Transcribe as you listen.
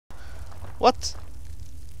What?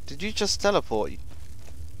 Did you just teleport?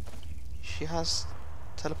 She has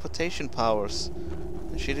teleportation powers,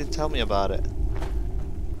 and she didn't tell me about it.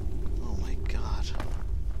 Oh my god.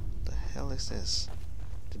 What the hell is this?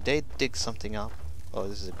 Did they dig something up? Oh,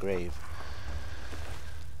 this is a grave.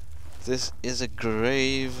 This is a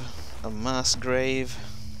grave. A mass grave.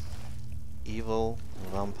 Evil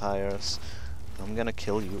vampires. I'm gonna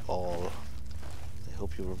kill you all. I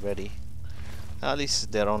hope you were ready. At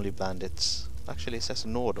least they're only bandits. Actually, it says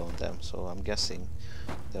Nord on them, so I'm guessing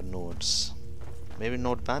they're Nords. Maybe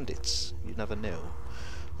Nord bandits. You never know.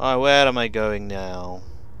 Alright, where am I going now?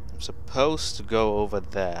 I'm supposed to go over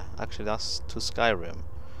there. Actually, that's to Skyrim.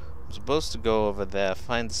 I'm supposed to go over there,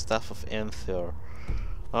 find the Staff of Enthur.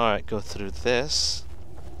 Alright, go through this.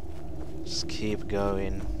 Just keep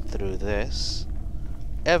going through this.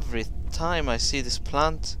 Every time I see this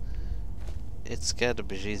plant, it scared the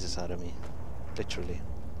bejesus out of me. Literally.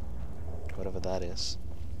 Whatever that is.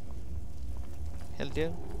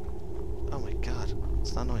 Hello? Oh my god,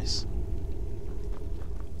 what's that noise?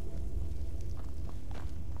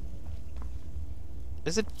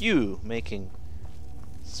 Is it you making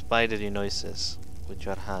spidery noises with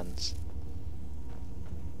your hands?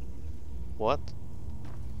 What?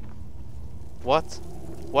 What?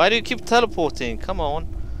 Why do you keep teleporting? Come on.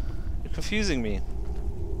 You're confusing me.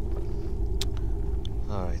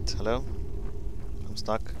 Alright, hello? I'm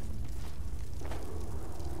stuck.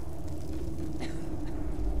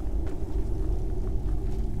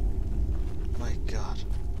 My god.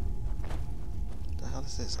 What the hell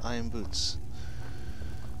is this? Iron boots.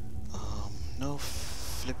 No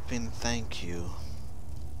flipping thank you.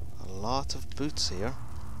 A lot of boots here.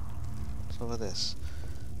 What's over this?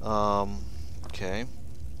 Okay.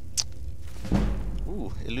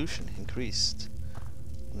 Ooh, illusion increased.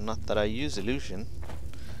 Not that I use illusion.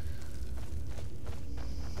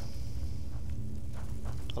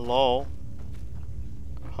 Hello?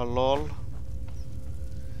 Hello?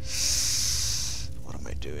 What am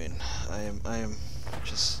I doing? I am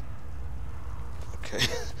just... Okay.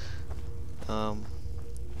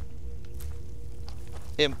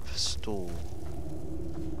 Imp stool.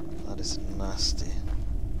 That is nasty.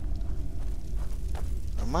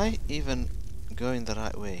 Am I even going the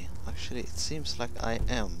right way? Actually, it seems like I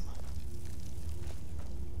am.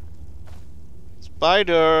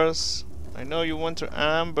 Spiders! I know you want to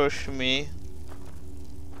ambush me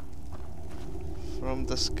from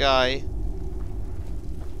the sky.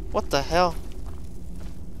 What the hell?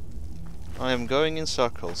 I am going in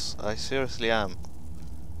circles. I seriously am.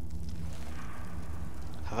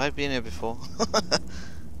 Have I been here before?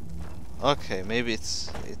 Okay, maybe it's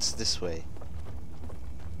this way.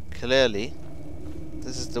 Clearly,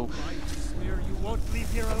 this is the. You won't leave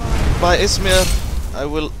here alive. By Ismir, I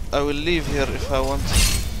will leave here if I want.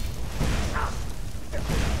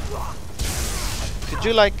 Could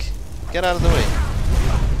you like get out of the way?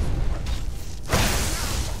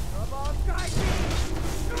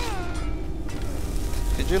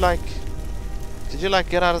 Could you like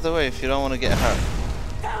get out of the way if you don't want to get hurt?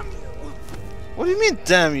 Damn you! What do you mean,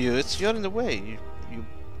 damn you? You're in the way, you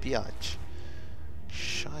biatch.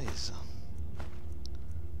 Scheiße.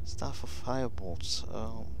 Staff of Firebolts.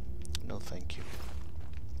 Oh, no thank you.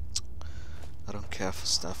 I don't care for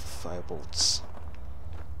Staff of Firebolts.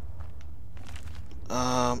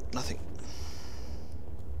 Nothing.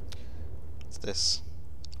 What's this?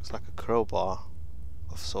 Looks like a crowbar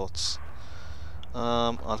of sorts.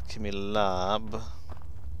 Alchemy lab.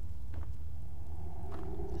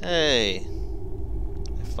 Hey,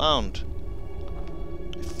 I found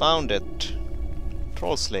it.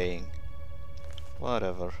 Troll slaying.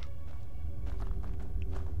 Whatever.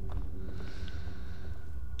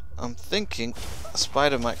 I'm thinking a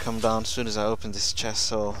spider might come down as soon as I open this chest,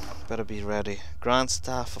 so better be ready. Grand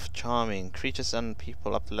Staff of Charming. Creatures and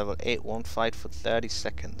people up to level 8 won't fight for 30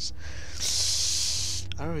 seconds.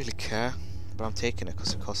 I don't really care, but I'm taking it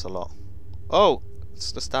because it costs a lot. Oh,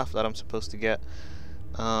 it's the staff that I'm supposed to get.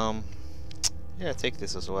 Yeah, take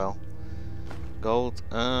this as well. Gold,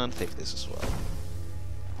 and take this as well.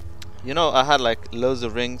 You know, I had like loads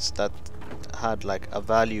of rings that had like a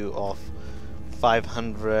value of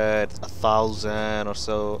 500, 1,000 or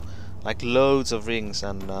so, like loads of rings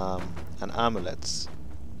and amulets.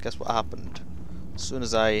 Guess what happened? As soon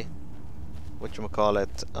as I,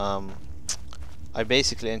 I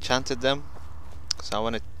basically enchanted them, because I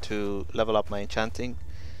wanted to level up my enchanting,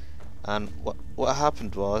 and what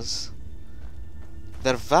happened was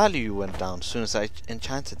their value went down as soon as I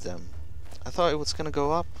enchanted them. I thought it was gonna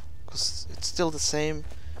go up because it's still the same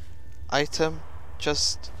item,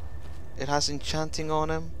 just it has enchanting on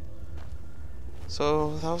him.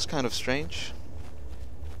 So that was kind of strange.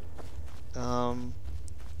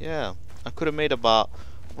 Yeah, I could have made about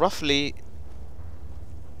roughly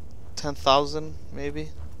 10,000 maybe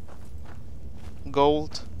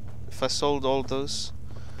gold if I sold all those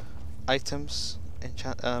items.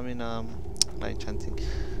 Not enchanting.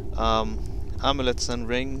 Amulets and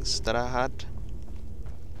rings that I had.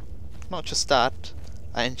 Not just that,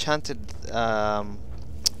 I enchanted. How's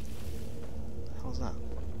that?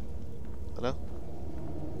 Hello?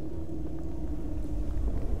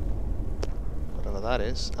 Whatever that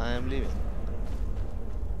is, I am leaving.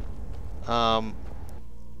 What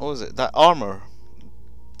was it? That armor,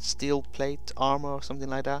 steel plate armor or something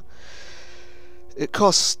like that. It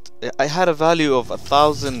cost. I had a value of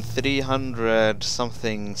 1,300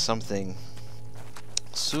 something something.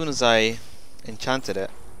 As soon as I enchanted it,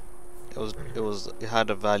 it had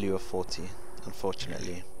a value of 40,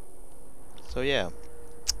 unfortunately. So yeah,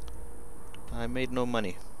 I made no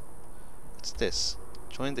money. What's this?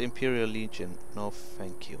 Join the Imperial Legion. No,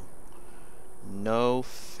 thank you. No,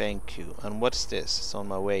 thank you. And what's this? It's on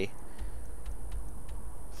my way.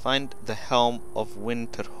 Find the Helm of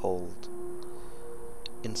Winterhold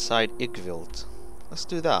inside Igvild. Let's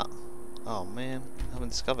do that. Oh man, I haven't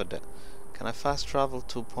discovered it. Can I fast travel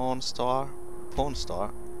to Dawnstar?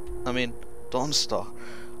 I mean, Dawnstar.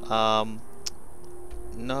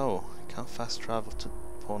 No, I can't fast travel to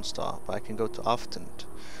Dawnstar, but I can go to Aftend.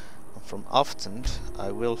 And from Aftend,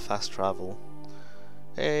 I will fast travel.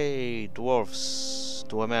 Hey, dwarves,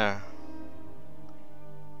 Dwemer.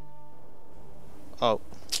 Oh,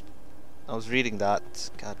 I was reading that.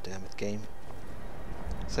 God damn it, game.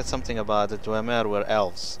 It said something about the Dwemer were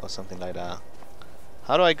elves or something like that.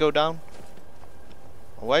 How do I go down?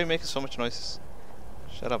 Why are you making so much noises?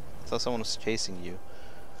 Shut up. I thought someone was chasing you.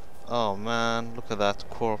 Oh man, look at that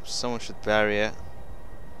corpse. Someone should bury it.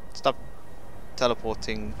 Stop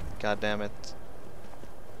teleporting, god damn it.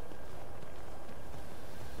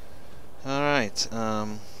 Alright,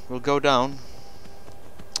 we'll go down.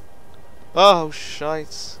 Oh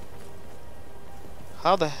shite.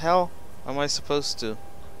 How the hell am I supposed to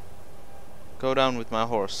go down with my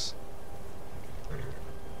horse?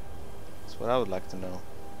 That's what I would like to know.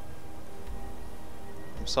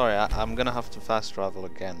 I'm sorry, I'm gonna have to fast travel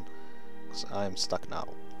again, 'cause I am stuck now.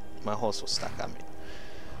 My horse was stuck, I mean.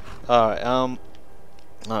 Alright,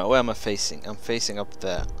 alright, where am I facing? I'm facing up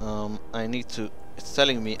there. I need to... It's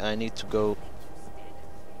telling me I need to go...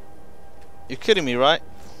 You're kidding me, right?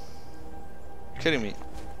 You're kidding me.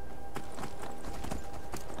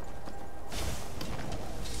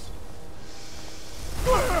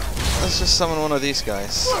 Let's just summon one of these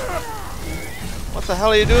guys. What the hell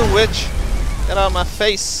are you doing, witch? Get out of my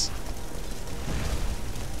face!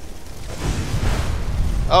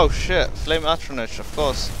 Oh shit, flame atronach, of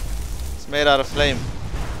course. It's made out of flame.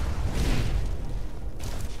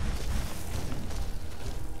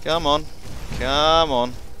 Come on. Come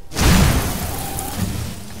on.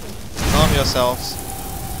 Calm yourselves.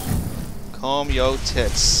 Calm your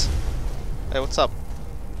tits. Hey, what's up?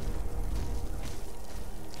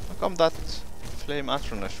 How come that flame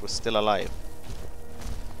atronach was still alive?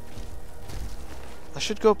 I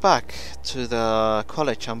should go back to the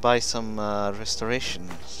college and buy some restoration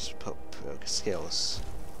skills.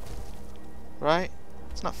 Right?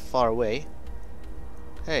 It's not far away.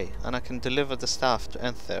 Hey, and I can deliver the staff to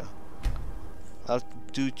Enther. I'll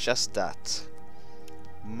do just that.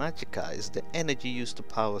 Magicka is the energy used to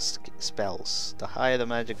power spells. The higher the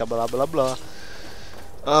magicka, blah blah blah.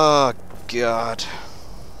 Oh god.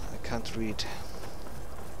 I can't read.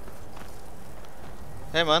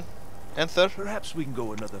 Hey man. Enther? Perhaps we can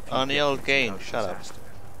go another few On the old decades game, without shut up. disaster.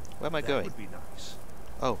 Where am I That going? would be nice.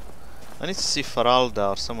 Oh. I need to see Faralda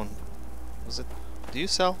or someone. Was it... Do you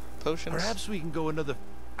sell potions? Perhaps we can go another...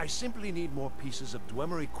 I simply need more pieces of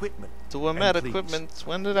Dwemer equipment. Dwemer And please, equipment?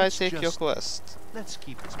 When did I let's take your just- quest? Let's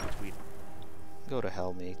keep this between... Go to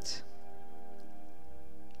hell, mate.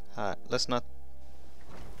 Alright, let's not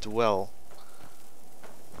dwell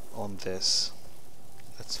on this.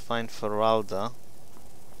 Let's find Faralda.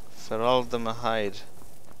 Faralda Mahide.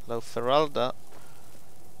 Hello, Faralda.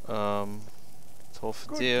 Tofdir.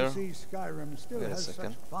 Good to see Skyrim still Wait a has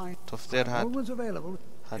second. such fine Tofdir had moments available.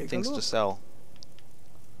 Take a things to look. sell.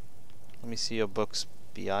 Let me see your books,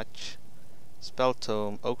 biatch. Spell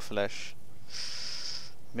tome, oak flesh,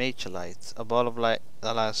 mage light, a ball of light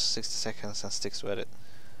that lasts 60 seconds and sticks with it.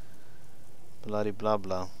 Bloody blah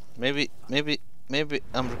blah. Maybe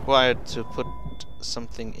I'm required to put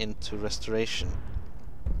something into restoration.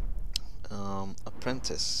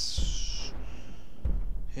 Apprentice.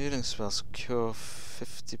 Healing spells cure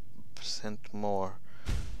 50% more.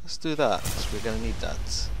 Let's do that. We're gonna need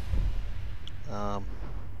that. I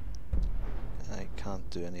can't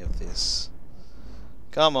do any of this.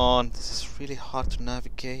 Come on, this is really hard to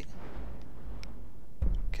navigate.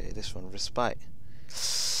 Okay, this one, respite.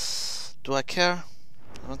 Do I care?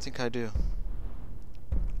 I don't think I do.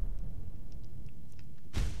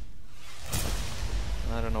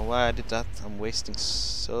 I don't know why I did that. I'm wasting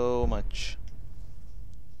so much.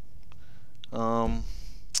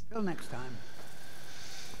 Till next time.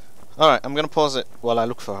 Alright, I'm gonna pause it while I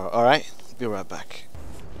look for her, alright? Be right back.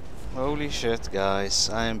 Holy shit, guys.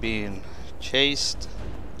 I am being chased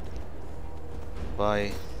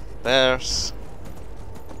by bears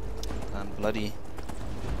and bloody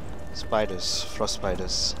spiders, frost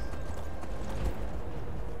spiders.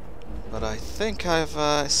 But I think I've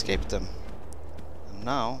escaped them. And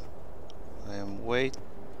now I am way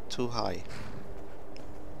too high.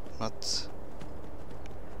 Not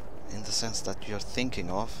in the sense that you're thinking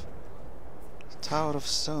of. The Tower of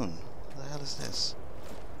Stone. What the hell is this?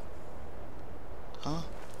 Huh?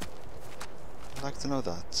 I'd like to know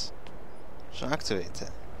that. Should I activate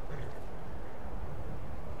it?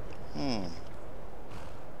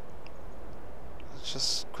 Let's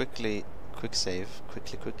just quick save.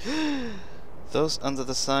 Quick. Those under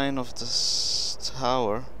the sign of this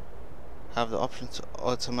tower have the option to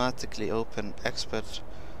automatically open expert.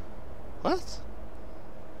 What?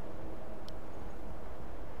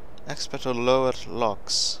 Expert or lower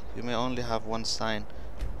locks. You may only have one sign.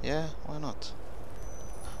 Yeah, why not?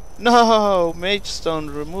 No! Mage stone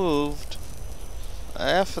removed.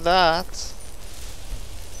 F that.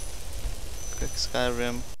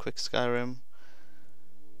 Quick Skyrim.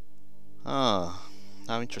 Ah,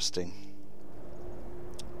 how interesting.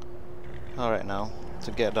 Alright now,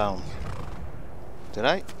 to get down. Did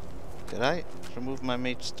I remove my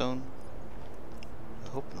mage stone? I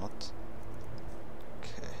hope not.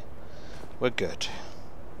 Okay. We're good.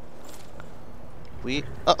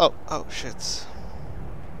 Oh shit.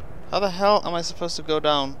 How the hell am I supposed to go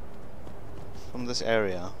down from this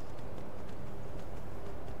area?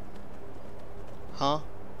 Huh?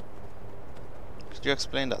 Could you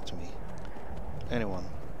explain that to me? Anyone?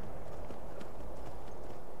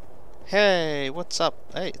 Hey, what's up?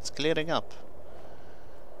 Hey, it's clearing up.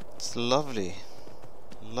 It's lovely.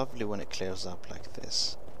 Lovely when it clears up like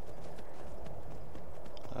this.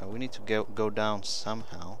 We need to go down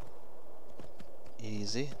somehow.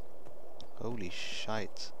 Easy. Holy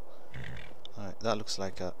shite. Alright, that looks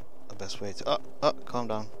like a best way to... calm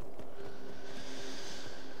down.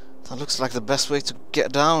 That looks like the best way to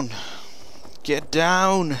get down. Get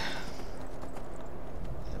down! There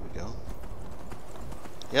we go.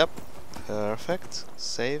 Yep. Perfect.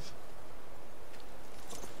 Save.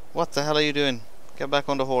 What the hell are you doing? Get back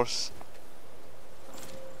on the horse.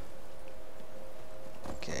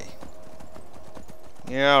 Okay.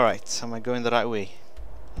 Yeah, alright. Am I going the right way?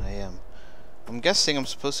 I am. I'm guessing I'm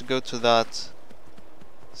supposed to go to that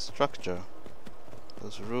structure.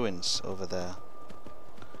 Those ruins over there.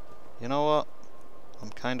 You know what?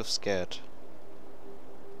 I'm kind of scared.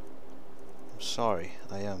 I'm sorry,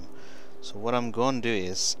 I am. So what I'm gonna do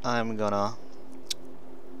is I'm gonna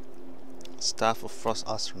Staff of Frost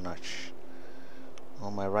Astronaut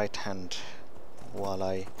on my right hand while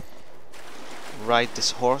I ride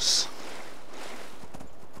this horse.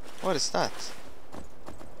 What is that?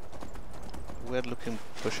 Weird looking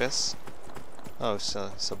bushes. Oh,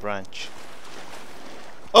 it's a branch.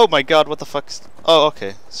 Oh my god, what the fuck is... Oh,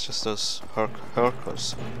 okay. It's just those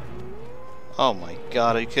herkers. Oh my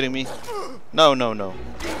god, are you kidding me? No.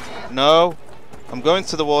 No! I'm going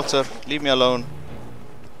to the water. Leave me alone.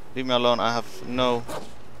 Leave me alone. I have no...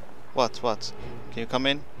 What? Can you come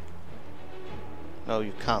in? No,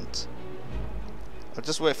 you can't. I'll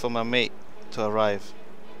just wait for my mate to arrive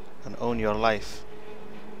and own your life.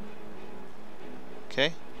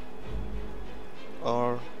 Okay?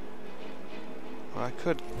 Or I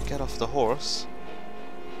could get off the horse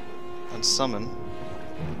and summon.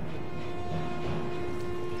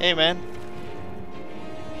 Hey man.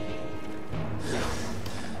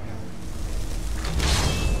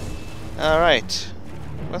 Alright.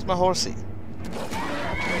 Where's my horsey?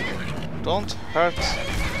 Don't hurt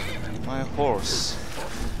my horse.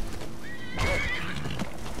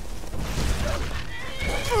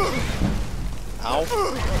 Ow.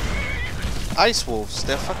 Ice wolves,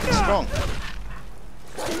 they're fucking strong.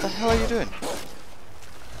 What the hell are you doing?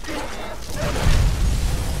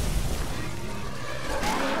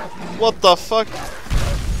 What the fuck?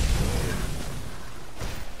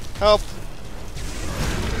 Help!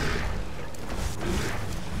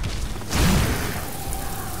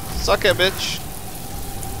 Suck it, bitch!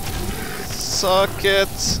 Suck it!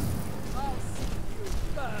 I'll see you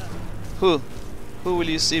burn. Who? Who will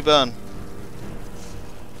you see burn?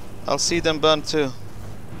 I'll see them burn too.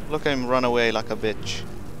 Look at him run away like a bitch.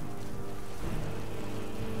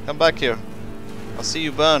 Come back here. I'll see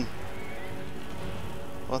you burn.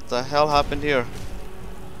 What the hell happened here?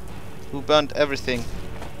 Who burned everything?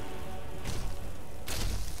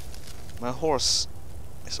 My horse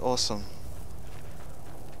is awesome.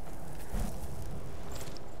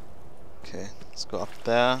 Okay, let's go up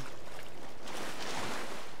there.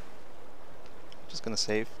 Just gonna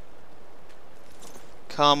save.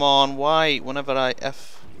 Come on, why? Whenever I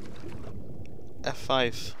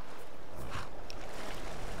F5.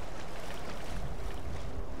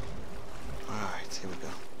 Alright, here we go.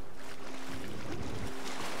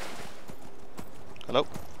 Hello?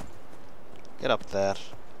 Get up there.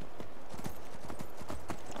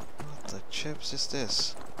 What the chips is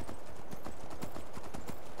this?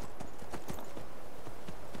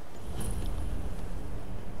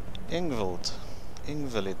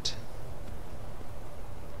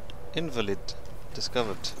 Invalid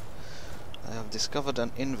discovered. I have discovered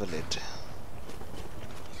an invalid.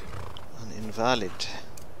 An invalid,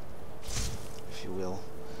 if you will.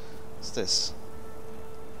 What's this?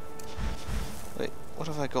 Wait, what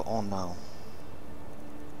have I got on now?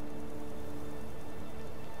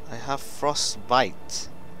 I have frostbite.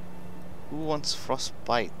 Who wants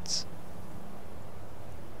frostbite?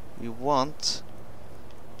 You want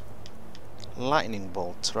lightning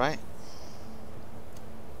bolts, right?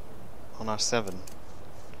 On R7.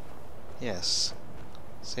 Yes.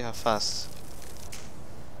 See how fast.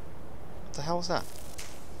 What the hell was that?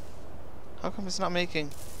 How come it's not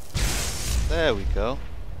making? There we go.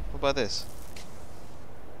 What about this?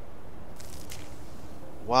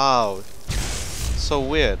 Wow. So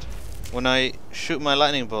weird. When I shoot my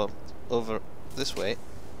lightning bolt over this way, it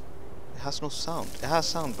has no sound. It has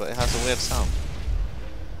sound, but it has a weird sound.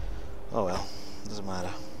 Oh well. Doesn't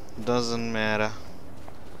matter. Doesn't matter.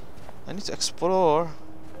 I need to explore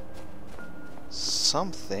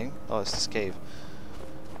something. Oh, it's this cave.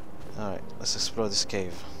 Alright, let's explore this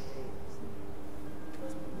cave.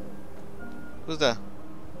 Who's there?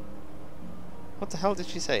 What the hell did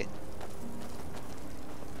she say?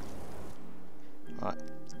 Alright,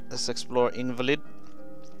 let's explore Invalid.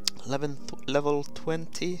 Level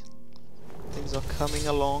 20. Things are coming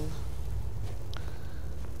along.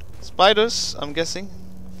 Spiders, I'm guessing.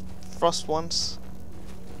 Frost ones.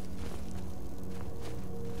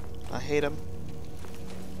 I hate them.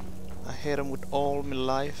 I hate them with all my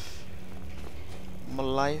life. My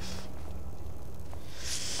life.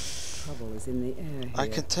 Trouble is in the air here. I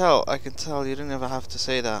can tell. You didn't ever have to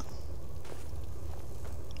say that.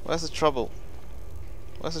 Where's the trouble?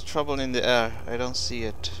 Where's the trouble in the air? I don't see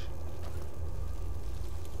it.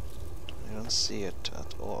 I don't see it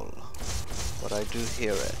at all. But I do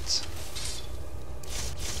hear it.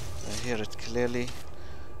 I hear it clearly.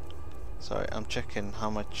 Sorry, I'm checking how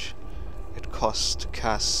much it costs to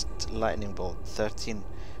cast lightning bolt. 13,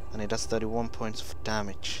 and it does 31 points of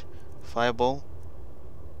damage. Firebolt,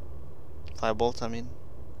 I mean.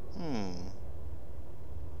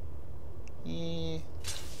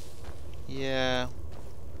 Yeah.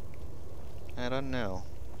 I don't know.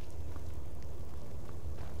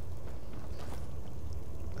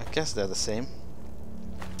 I guess they're the same.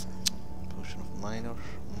 Potion of minor.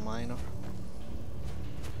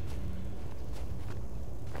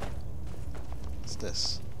 What's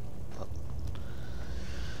this? Oh.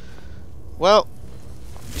 Well,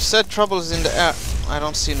 you said trouble is in the air. I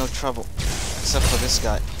don't see no trouble, except for this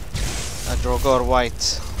guy, a Drogor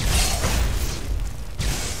White,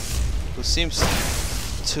 who seems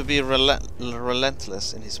to be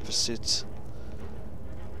relentless in his pursuit.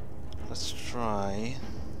 Let's try.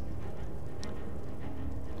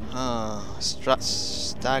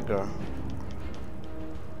 Stagger.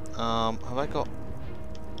 Have I got...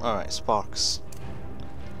 Alright, sparks.